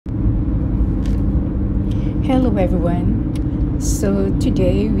Hello everyone. So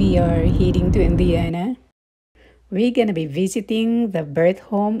today we are heading to Indiana. We're gonna be visiting the birth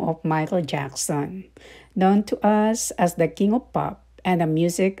home of Michael Jackson, known to us as the King of Pop and a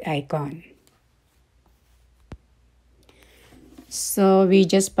music icon. So we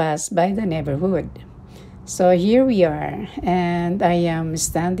just passed by the neighborhood. So here we are, and I am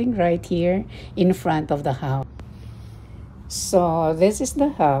standing right here in front of the house. So this is the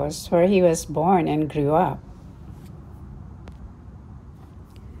house where he was born and grew up.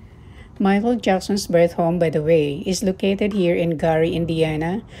 Michael Jackson's birth home, by the way, is located here in Gary,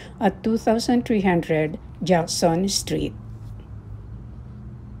 Indiana at 2300 Jackson Street.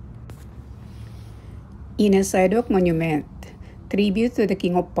 In a sidewalk monument, tribute to the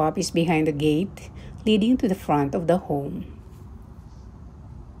King of Pop is behind the gate leading to the front of the home.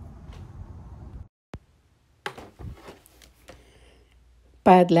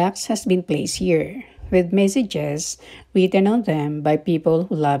 Padlocks has been placed here, with messages written on them by people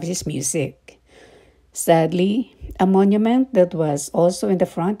who love his music. Sadly, a monument that was also in the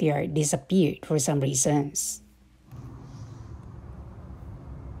front yard disappeared for some reasons.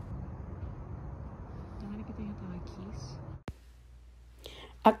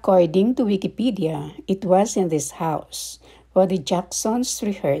 According to Wikipedia, it was in this house where the Jacksons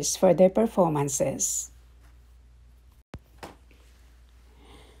rehearsed for their performances.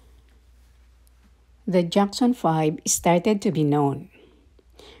 The Jackson 5 started to be known,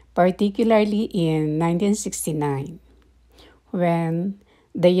 particularly in 1969, when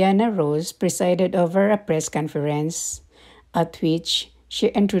Diana Ross presided over a press conference at which she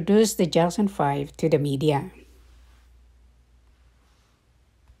introduced the Jackson 5 to the media.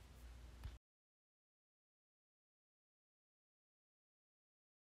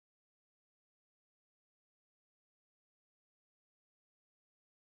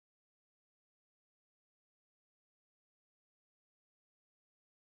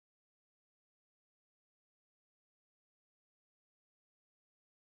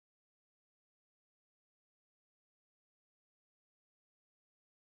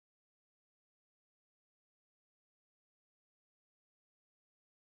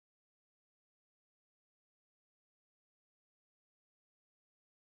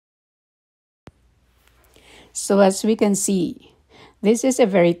 So as we can see, this is a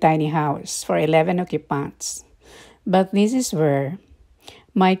very tiny house for 11 occupants. But this is where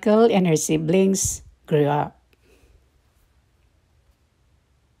Michael and her siblings grew up.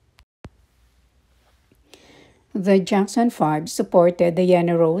 The Jackson 5 supported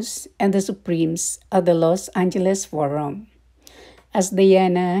Diana Ross and the Supremes at the Los Angeles Forum, as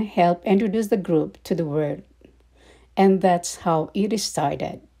Diana helped introduce the group to the world. And that's how it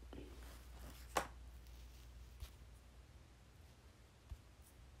started.